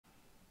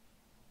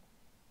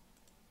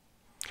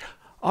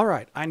All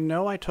right, I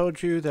know I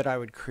told you that I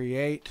would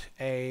create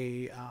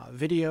a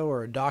video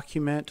or a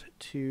document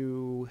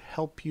to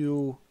help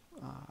you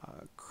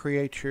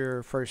create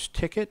your first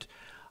ticket,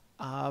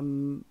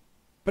 um,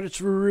 but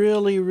it's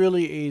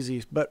really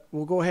easy, but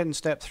we'll go ahead and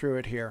step through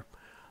it here.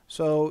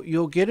 So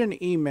you'll get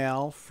an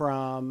email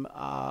from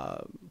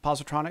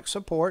Positronic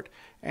support,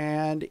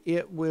 and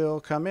it will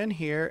come in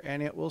here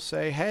and it will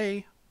say,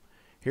 hey,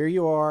 here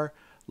you are,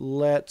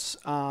 let's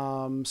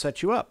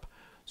set you up.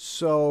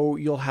 So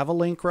you'll have a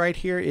link right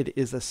here. It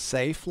is a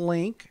safe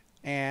link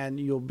and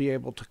you'll be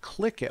able to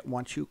click it.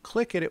 Once you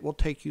click it, it will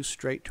take you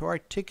straight to our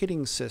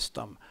ticketing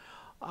system.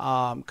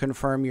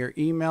 Confirm your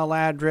email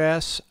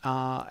address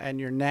and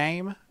your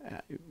name.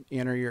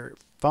 Enter your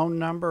phone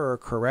number or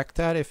correct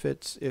that if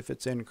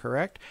it's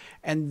incorrect,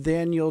 and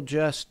then you'll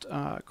just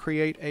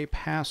create a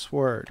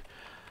password,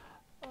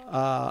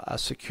 a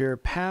secure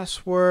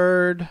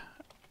password,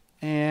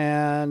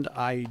 and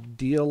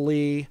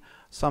ideally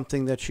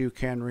something that you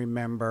can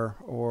remember,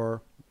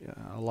 or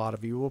a lot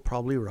of you will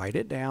probably write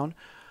it down.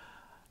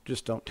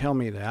 Just don't tell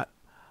me that.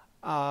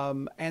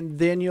 And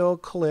then you'll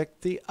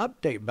click the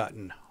update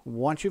button.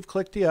 Once you've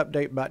clicked the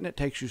update button, it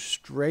takes you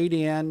straight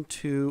in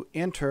to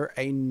enter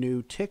a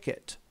new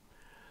ticket.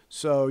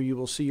 So you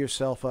will see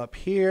yourself up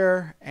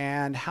here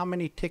and how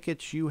many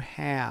tickets you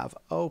have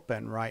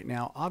open right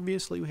now.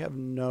 Obviously, we have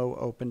no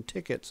open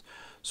tickets.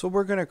 So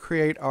we're going to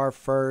create our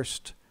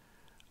first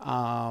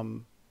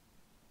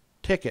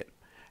ticket.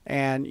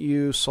 And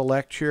you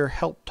select your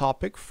help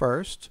topic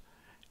first,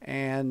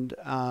 and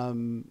a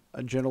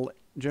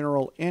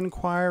general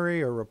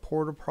inquiry or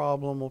report a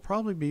problem will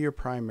probably be your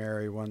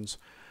primary ones.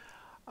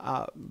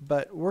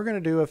 But we're going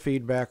to do a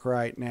feedback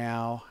right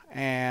now,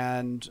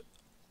 and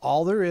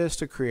all there is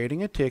to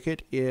creating a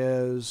ticket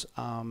is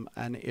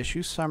an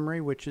issue summary,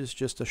 which is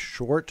just a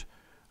short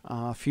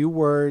few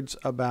words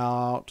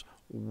about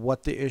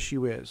what the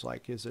issue is.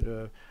 Like, is it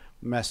a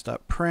messed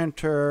up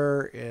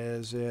printer?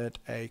 Is it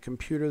a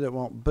computer that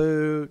won't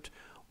boot?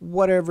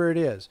 Whatever it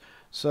is.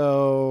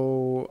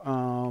 So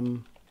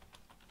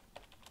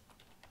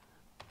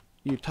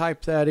you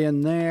type that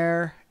in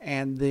there,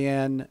 and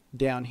then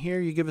down here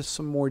you give us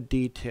some more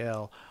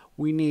detail.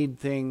 We need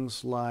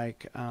things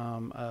like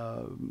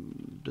a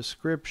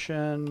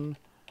description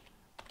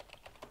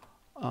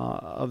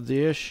of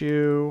the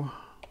issue,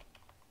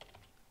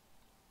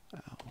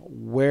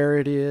 where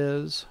it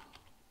is,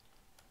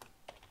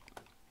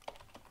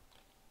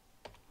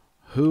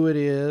 who it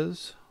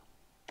is,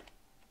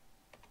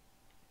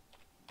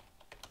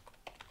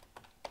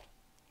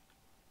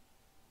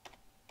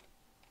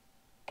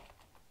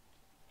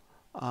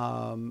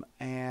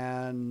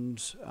 and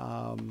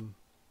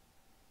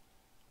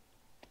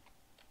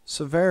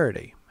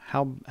severity.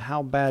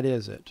 How bad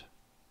is it?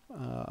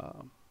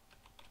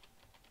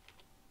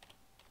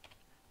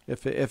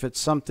 If it's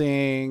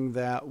something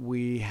that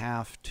we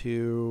have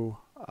to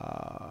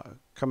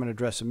come and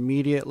address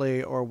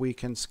immediately, or we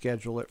can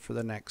schedule it for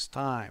the next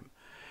time.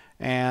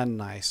 And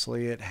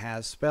nicely, it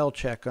has spell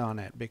check on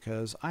it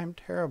because I'm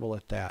terrible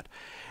at that.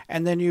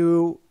 And then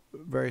you,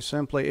 very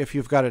simply, if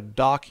you've got a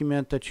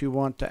document that you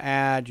want to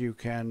add, you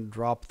can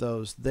drop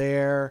those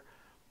there.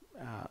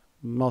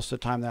 Most of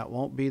the time that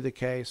won't be the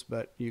case,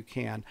 but you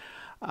can.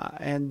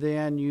 And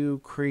then you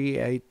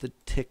create the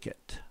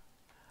ticket.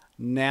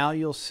 Now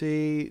you'll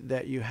see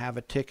that you have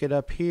a ticket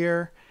up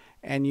here,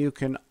 and you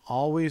can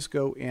always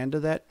go into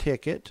that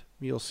ticket.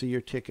 You'll see your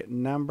ticket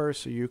number,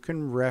 so you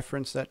can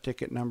reference that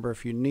ticket number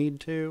if you need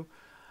to.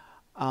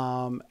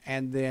 And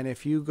then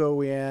if you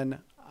go in,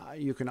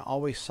 you can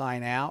always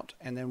sign out,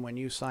 and then when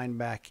you sign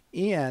back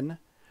in,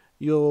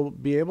 you'll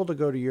be able to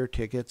go to your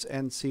tickets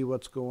and see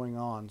what's going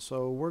on.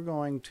 So we're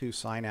going to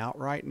sign out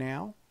right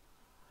now,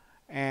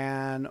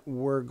 and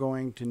we're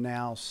going to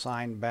now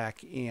sign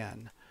back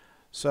in.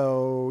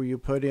 So you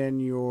put in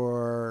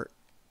your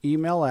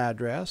email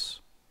address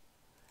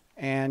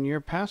and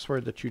your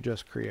password that you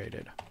just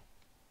created.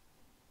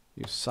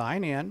 You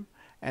sign in,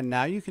 and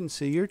now you can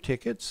see your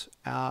tickets.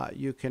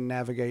 You can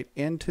navigate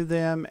into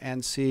them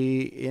and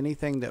see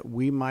anything that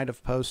we might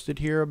have posted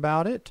here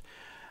about it.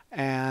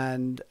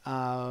 And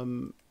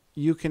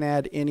you can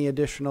add any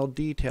additional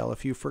detail.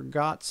 If you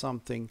forgot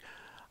something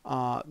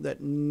that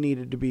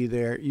needed to be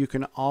there, you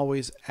can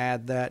always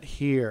add that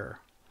here.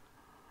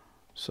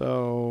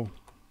 So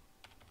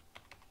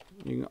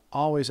you can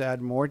always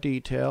add more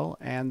detail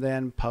and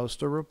then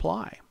post a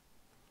reply.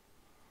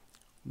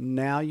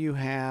 Now you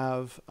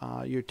have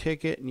your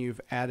ticket, and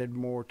you've added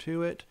more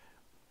to it,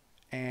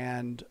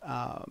 and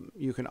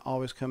you can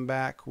always come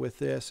back with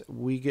this.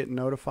 We get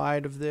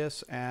notified of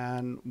this,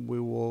 and we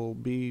will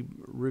be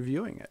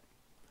reviewing it.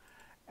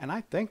 And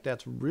I think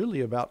that's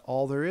really about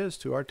all there is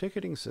to our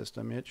ticketing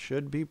system. It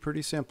should be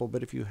pretty simple,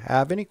 but if you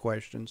have any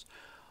questions,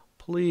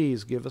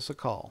 please give us a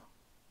call.